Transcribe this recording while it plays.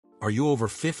Are you over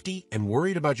 50 and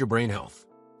worried about your brain health?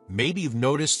 Maybe you've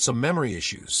noticed some memory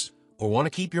issues or want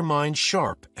to keep your mind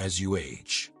sharp as you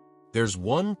age. There's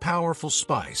one powerful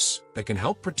spice that can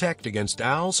help protect against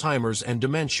Alzheimer's and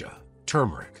dementia: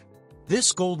 turmeric.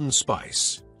 This golden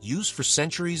spice, used for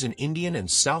centuries in Indian and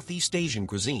Southeast Asian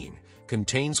cuisine,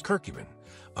 contains curcumin,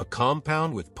 a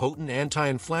compound with potent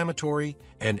anti-inflammatory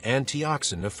and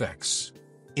antioxidant effects.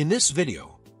 In this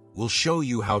video, we'll show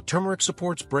you how turmeric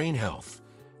supports brain health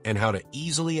and how to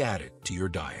easily add it to your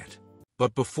diet.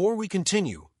 But before we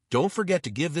continue, don't forget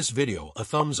to give this video a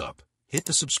thumbs up, hit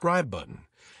the subscribe button,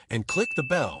 and click the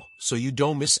bell so you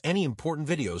don't miss any important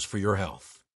videos for your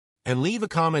health. And leave a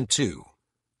comment too,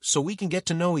 so we can get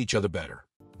to know each other better.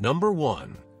 Number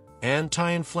 1.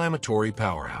 Anti-Inflammatory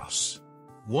Powerhouse.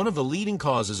 One of the leading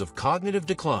causes of cognitive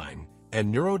decline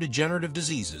and neurodegenerative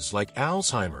diseases like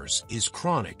Alzheimer's is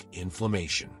chronic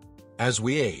inflammation. As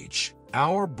we age,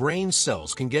 our brain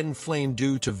cells can get inflamed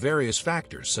due to various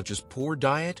factors such as poor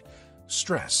diet,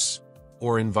 stress,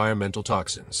 or environmental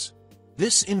toxins.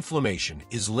 This inflammation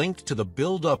is linked to the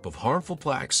buildup of harmful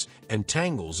plaques and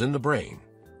tangles in the brain,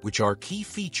 which are key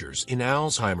features in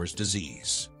Alzheimer's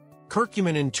disease.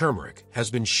 Curcumin in turmeric has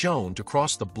been shown to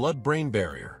cross the blood-brain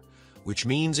barrier, which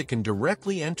means it can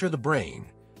directly enter the brain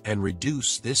and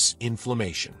reduce this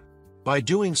inflammation. By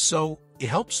doing so, it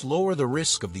helps lower the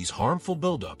risk of these harmful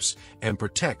buildups and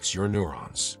protects your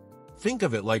neurons. Think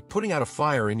of it like putting out a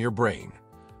fire in your brain.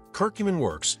 Curcumin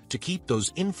works to keep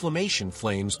those inflammation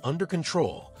flames under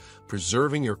control,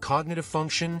 preserving your cognitive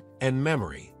function and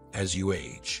memory as you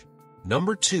age.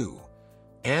 Number 2.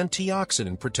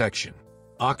 Antioxidant Protection.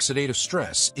 Oxidative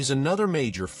stress is another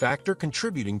major factor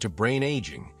contributing to brain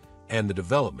aging and the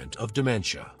development of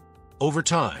dementia. Over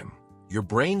time, your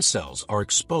brain cells are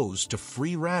exposed to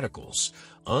free radicals,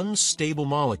 unstable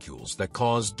molecules that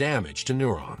cause damage to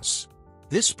neurons.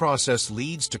 This process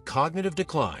leads to cognitive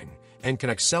decline and can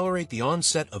accelerate the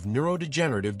onset of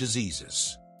neurodegenerative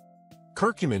diseases.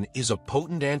 Curcumin is a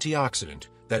potent antioxidant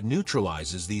that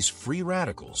neutralizes these free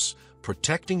radicals,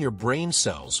 protecting your brain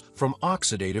cells from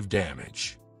oxidative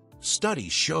damage.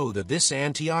 Studies show that this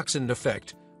antioxidant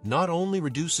effect not only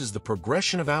reduces the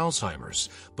progression of Alzheimer's,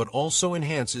 but also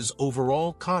enhances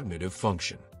overall cognitive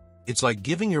function. It's like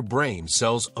giving your brain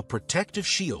cells a protective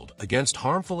shield against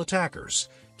harmful attackers,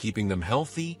 keeping them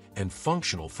healthy and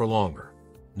functional for longer.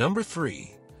 Number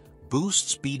 3.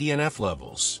 Boosts BDNF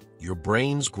levels, your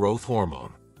brain's growth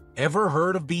hormone. Ever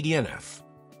heard of BDNF?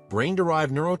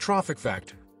 Brain-derived neurotrophic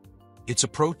factor. It's a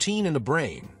protein in the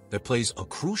brain that plays a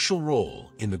crucial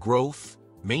role in the growth,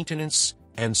 maintenance,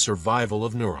 and survival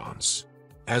of neurons.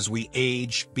 As we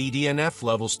age, BDNF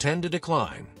levels tend to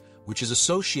decline, which is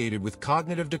associated with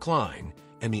cognitive decline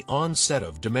and the onset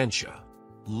of dementia.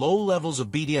 Low levels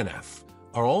of BDNF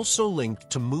are also linked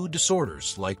to mood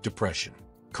disorders like depression.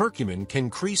 Curcumin can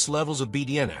increase levels of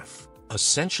BDNF,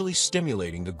 essentially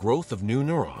stimulating the growth of new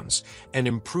neurons and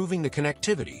improving the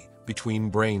connectivity between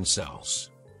brain cells.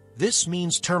 This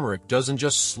means turmeric doesn't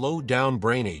just slow down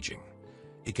brain aging.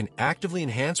 It can actively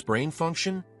enhance brain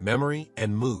function, memory,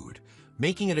 and mood,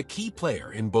 making it a key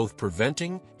player in both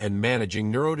preventing and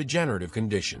managing neurodegenerative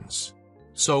conditions.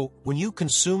 So, when you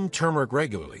consume turmeric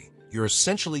regularly, you're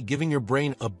essentially giving your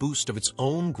brain a boost of its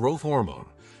own growth hormone,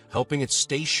 helping it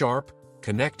stay sharp,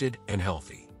 connected, and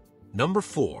healthy. Number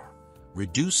 4.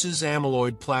 Reduces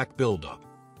amyloid plaque buildup.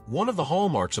 One of the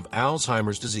hallmarks of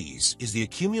Alzheimer's disease is the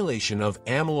accumulation of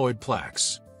amyloid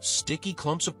plaques, sticky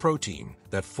clumps of protein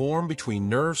that form between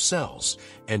nerve cells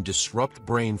and disrupt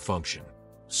brain function.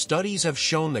 Studies have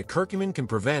shown that curcumin can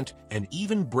prevent and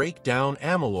even break down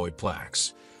amyloid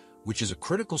plaques, which is a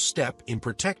critical step in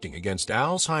protecting against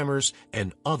Alzheimer's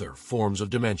and other forms of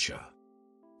dementia.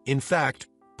 In fact,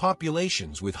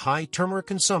 populations with high turmeric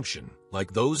consumption,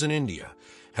 like those in India,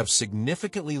 have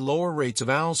significantly lower rates of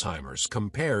Alzheimer's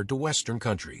compared to Western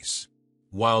countries.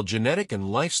 While genetic and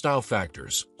lifestyle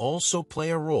factors also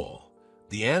play a role,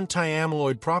 the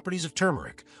anti-amyloid properties of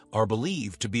turmeric are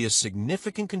believed to be a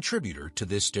significant contributor to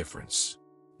this difference.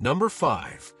 Number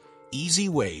 5. Easy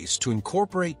ways to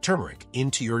incorporate turmeric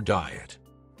into your diet.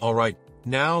 Alright,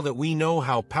 now that we know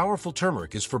how powerful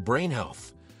turmeric is for brain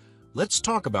health, let's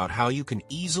talk about how you can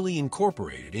easily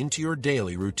incorporate it into your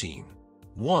daily routine.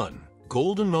 1.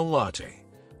 Golden milk latte.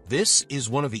 This is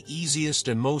one of the easiest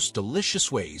and most delicious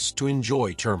ways to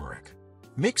enjoy turmeric.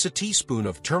 Mix a teaspoon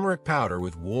of turmeric powder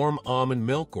with warm almond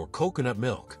milk or coconut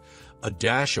milk, a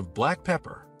dash of black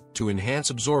pepper to enhance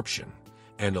absorption,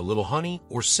 and a little honey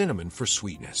or cinnamon for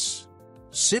sweetness.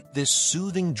 Sip this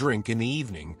soothing drink in the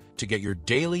evening to get your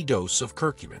daily dose of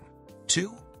curcumin.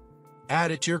 2.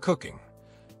 Add it to your cooking.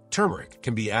 Turmeric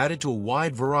can be added to a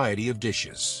wide variety of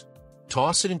dishes.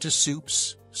 Toss it into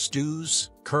soups,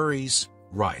 stews, curries,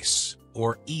 rice,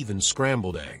 or even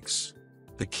scrambled eggs.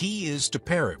 The key is to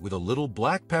pair it with a little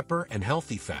black pepper and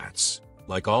healthy fats,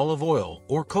 like olive oil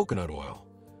or coconut oil,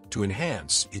 to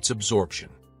enhance its absorption.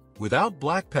 Without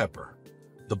black pepper,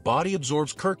 the body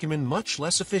absorbs curcumin much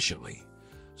less efficiently,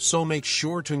 so make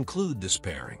sure to include this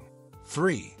pairing.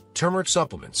 3. Turmeric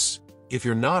supplements. If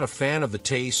you're not a fan of the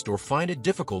taste or find it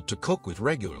difficult to cook with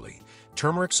regularly,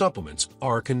 turmeric supplements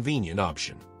are a convenient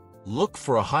option. Look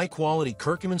for a high-quality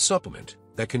curcumin supplement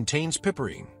that contains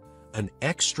piperine, an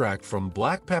extract from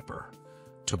black pepper,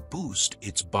 to boost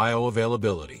its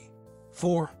bioavailability.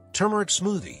 4. Turmeric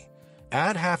smoothie.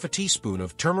 Add half a teaspoon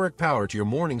of turmeric powder to your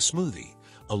morning smoothie,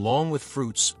 along with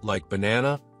fruits like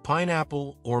banana,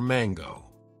 pineapple, or mango.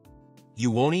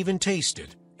 You won't even taste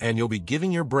it, and you'll be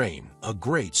giving your brain a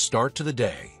great start to the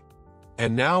day.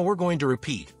 And now we're going to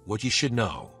repeat what you should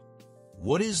know.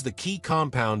 What is the key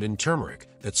compound in turmeric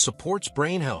that supports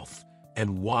brain health,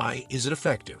 and why is it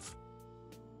effective?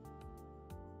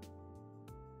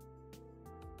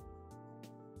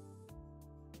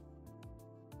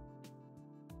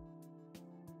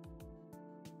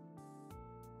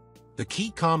 The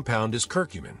key compound is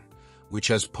curcumin, which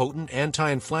has potent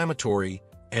anti-inflammatory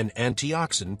and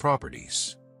antioxidant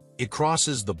properties. It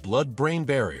crosses the blood-brain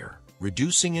barrier,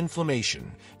 reducing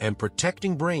inflammation and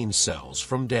protecting brain cells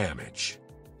from damage.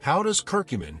 How does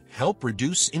curcumin help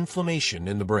reduce inflammation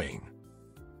in the brain?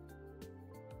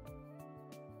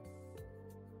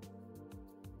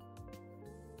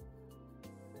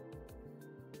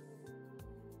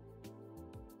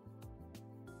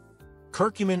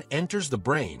 Curcumin enters the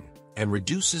brain and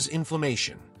reduces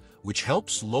inflammation, which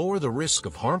helps lower the risk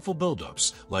of harmful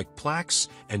buildups like plaques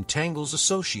and tangles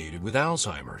associated with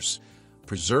Alzheimer's,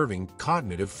 preserving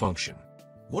cognitive function.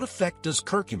 What effect does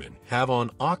curcumin have on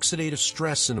oxidative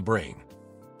stress in the brain?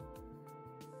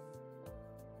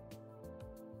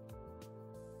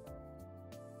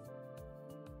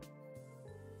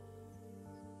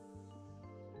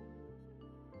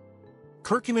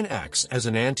 Curcumin acts as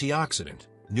an antioxidant,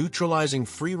 neutralizing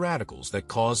free radicals that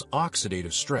cause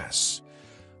oxidative stress,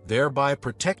 thereby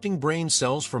protecting brain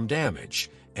cells from damage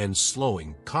and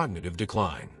slowing cognitive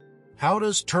decline. How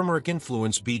does turmeric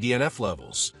influence BDNF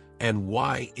levels, and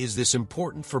why is this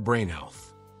important for brain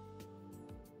health?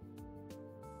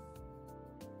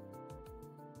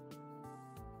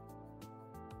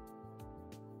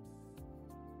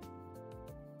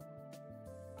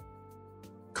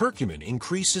 Curcumin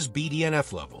increases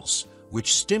BDNF levels,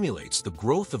 which stimulates the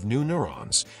growth of new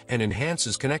neurons and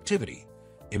enhances connectivity,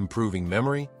 improving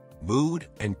memory, mood,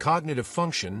 and cognitive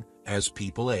function as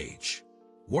people age.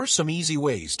 What are some easy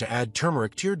ways to add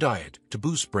turmeric to your diet to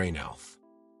boost brain health?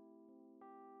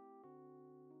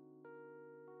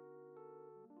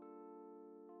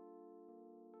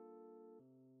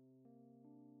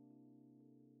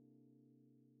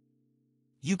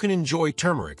 You can enjoy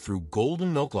turmeric through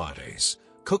golden milk lattes,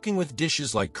 cooking with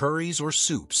dishes like curries or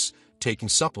soups, taking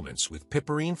supplements with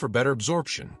piperine for better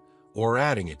absorption, or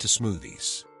adding it to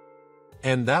smoothies.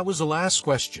 And that was the last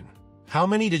question. How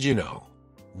many did you know?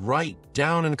 Write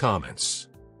down in comments.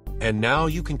 And now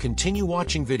you can continue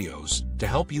watching videos to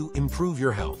help you improve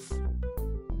your health.